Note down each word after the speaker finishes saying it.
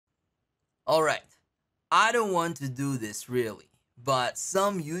Alright, I don't want to do this really, but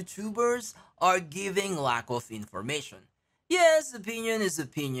some YouTubers are giving lack of information. Yes, opinion is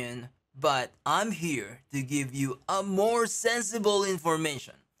opinion, but I'm here to give you a more sensible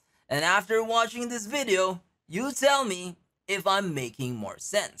information. And after watching this video, you tell me if I'm making more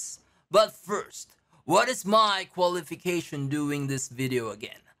sense. But first, what is my qualification doing this video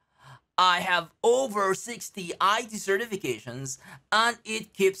again? I have over 60 IT certifications and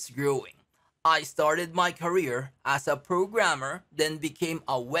it keeps growing. I started my career as a programmer, then became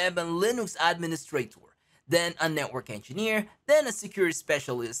a web and Linux administrator, then a network engineer, then a security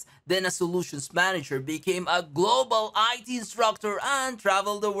specialist, then a solutions manager, became a global IT instructor and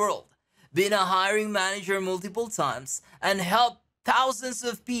traveled the world. Been a hiring manager multiple times and helped thousands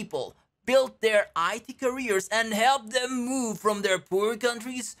of people build their IT careers and helped them move from their poor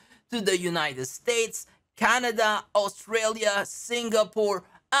countries to the United States, Canada, Australia, Singapore,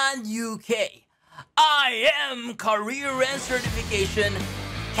 and UK. I am Career and Certification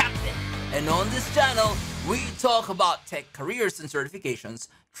Captain, and on this channel, we talk about tech careers and certifications,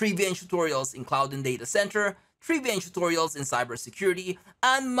 trivia and tutorials in cloud and data center, trivia and tutorials in cybersecurity,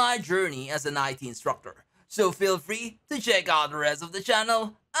 and my journey as an IT instructor. So feel free to check out the rest of the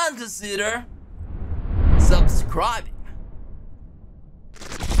channel and consider subscribing.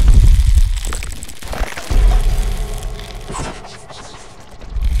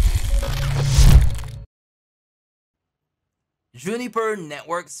 Juniper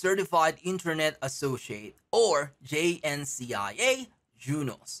Network Certified Internet Associate, or JNCIA,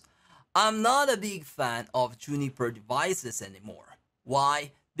 Junos. I'm not a big fan of Juniper devices anymore.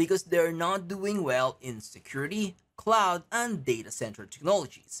 Why? Because they're not doing well in security, cloud, and data center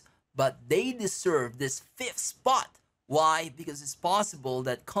technologies. But they deserve this 5th spot. Why? Because it's possible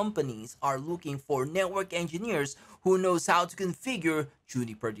that companies are looking for network engineers who knows how to configure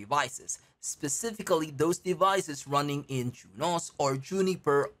Juniper devices, specifically those devices running in Junos or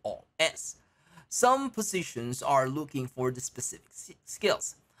Juniper OS. Some positions are looking for the specific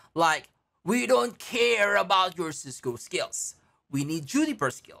skills, like, we don't care about your Cisco skills, we need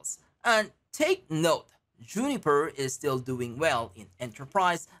Juniper skills. And take note, Juniper is still doing well in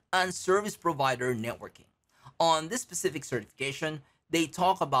enterprise and service provider networking. On this specific certification, they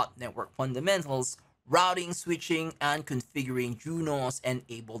talk about network fundamentals, routing, switching, and configuring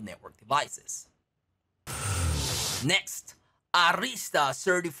Junos-enabled network devices. Next, Arista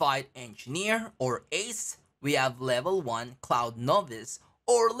Certified Engineer, or ACE. We have Level 1 Cloud Novice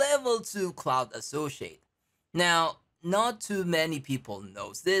or Level 2 Cloud Associate. Now, not too many people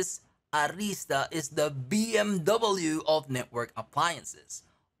knows this. Arista is the BMW of network appliances.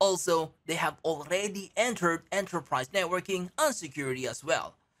 Also, they have already entered enterprise networking and security as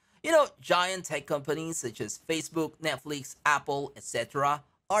well. You know, giant tech companies such as Facebook, Netflix, Apple, etc.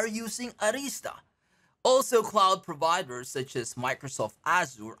 are using Arista. Also, cloud providers such as Microsoft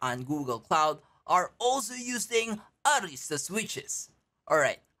Azure and Google Cloud are also using Arista switches.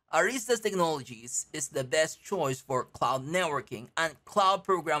 Alright, Arista's technologies is the best choice for cloud networking and cloud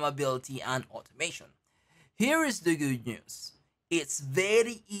programmability and automation. Here is the good news. It's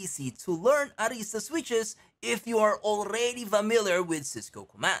very easy to learn Arista switches if you are already familiar with Cisco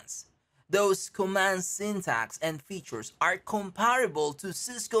commands. Those command syntax and features are comparable to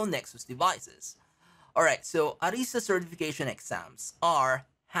Cisco Nexus devices. Alright, so Arista certification exams are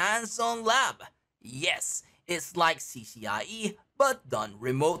hands-on lab. Yes, it's like CCIE, but done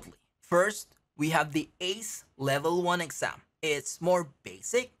remotely. First, we have the ACE Level 1 exam. It's more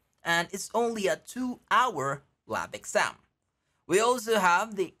basic, and it's only a 2-hour lab exam. We also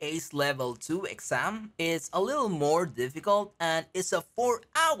have the ACE Level 2 exam. It's a little more difficult and it's a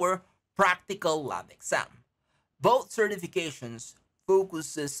 4-hour practical lab exam. Both certifications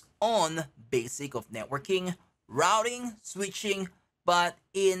focuses on basic of networking, routing, switching, but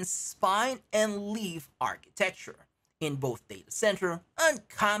in spine and leaf architecture in both data center and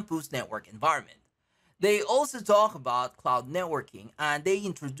campus network environment. They also talk about cloud networking and they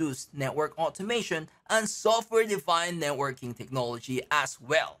introduce network automation and software-defined networking technology as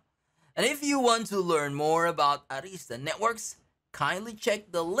well. And if you want to learn more about Arista Networks, kindly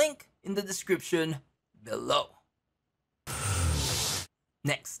check the link in the description below.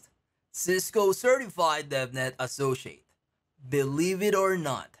 Next, Cisco Certified DevNet Associate. Believe it or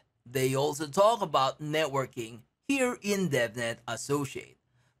not, they also talk about networking here in DevNet Associate.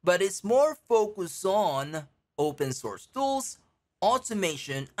 But it's more focused on open source tools,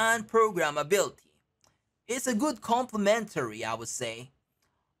 automation, and programmability. It's a good complementary, I would say.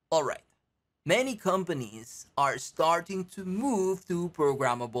 Alright, many companies are starting to move to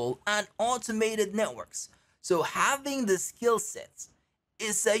programmable and automated networks, so having the skill sets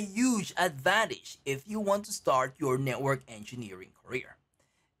is a huge advantage if you want to start your network engineering career.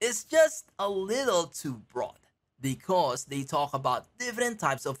 It's just a little too broad because they talk about different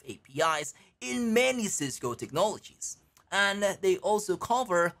types of APIs in many Cisco technologies, and they also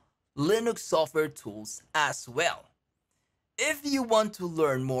cover Linux software tools as well. If you want to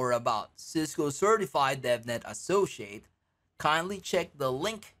learn more about Cisco Certified DevNet Associate, kindly check the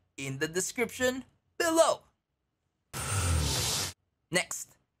link in the description below.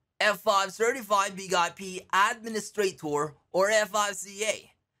 Next, F5 Certified BIG-IP Administrator or F5CA.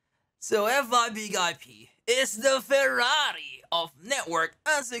 So F5 BIG-IP is the Ferrari of network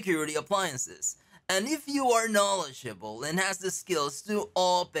and security appliances. And if you are knowledgeable and has the skills to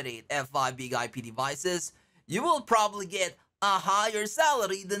operate F5 BIG-IP devices, you will probably get a higher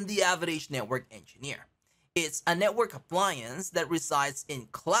salary than the average network engineer. It's a network appliance that resides in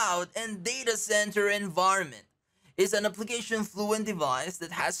cloud and data center environment. It's an application fluent device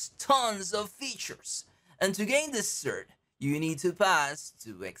that has tons of features. And to gain this cert, you need to pass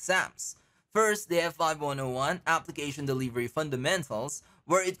 2 exams. First, the F5 101 Application Delivery Fundamentals,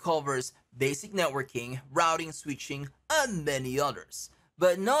 where it covers basic networking, routing, switching, and many others.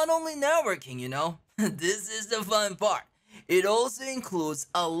 But not only networking, you know, this is the fun part. It also includes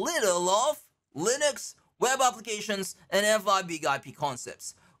a little of Linux, web applications, and F5 BIG-IP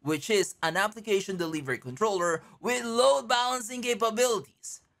concepts, which is an application delivery controller with load balancing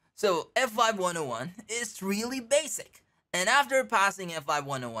capabilities. So F5 101 is really basic, and after passing F5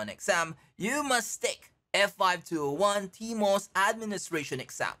 101 exam, you must take F5 201 TMOS Administration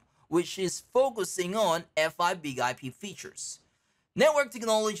exam, which is focusing on F5 BIG-IP features. Network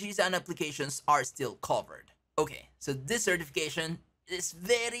technologies and applications are still covered. Okay, so this certification is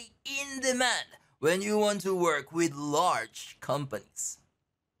very in demand when you want to work with large companies.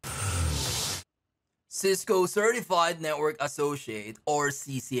 Cisco Certified Network Associate or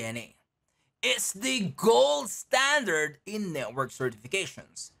CCNA. It's the gold standard in network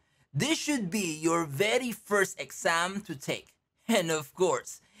certifications. This should be your very first exam to take. And of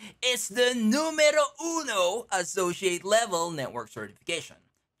course, it's the numero uno associate level network certification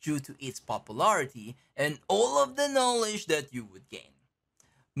due to its popularity and all of the knowledge that you would gain.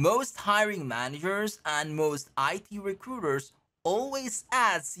 Most hiring managers and most IT recruiters always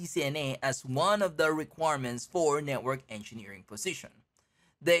add CCNA as one of the requirements for network engineering position.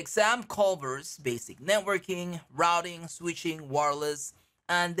 The exam covers basic networking, routing, switching, wireless,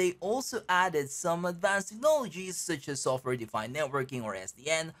 and they also added some advanced technologies such as software-defined networking or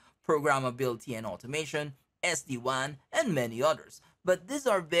SDN, programmability and automation, SD-WAN, and many others. But these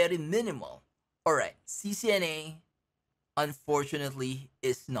are very minimal. Alright, CCNA, unfortunately,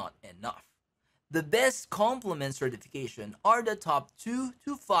 is not enough. The best complement certification are the top 2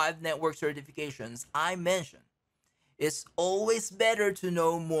 to 5 network certifications I mentioned. It's always better to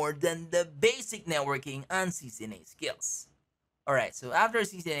know more than the basic networking and CCNA skills. Alright, so after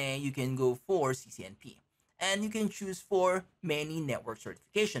CCNA, you can go for CCNP, and you can choose for many network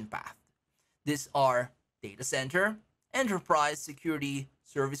certification paths. These are data center, enterprise, security,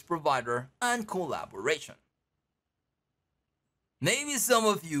 service provider, and collaboration. Maybe some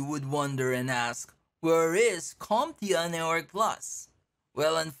of you would wonder and ask, where is CompTIA Network Plus?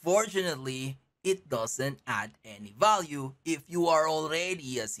 Well, unfortunately, it doesn't add any value if you are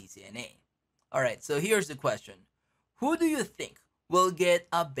already a CCNA. Alright, so here's the question. Who do you think will get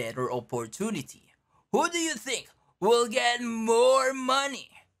a better opportunity? Who do you think will get more money?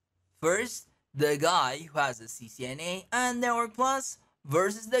 First, the guy who has a CCNA and Network Plus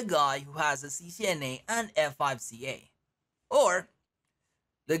versus the guy who has a CCNA and F5CA. Or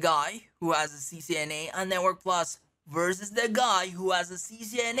the guy who has a CCNA and Network Plus versus the guy who has a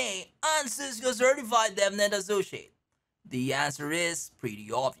CCNA and Cisco Certified DevNet Associate. The answer is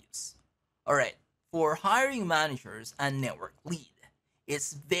pretty obvious. Alright, for hiring managers and network lead,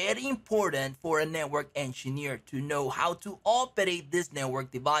 it's very important for a network engineer to know how to operate these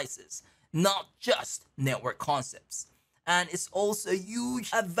network devices, not just network concepts. And it's also a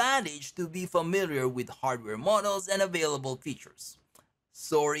huge advantage to be familiar with hardware models and available features.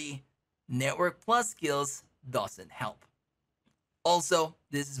 Sorry, Network Plus skills doesn't help. Also,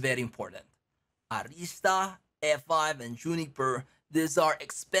 this is very important. Arista, F5, and Juniper, these are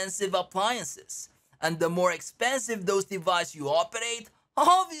expensive appliances. And the more expensive those devices you operate,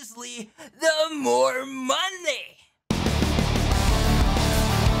 obviously, the more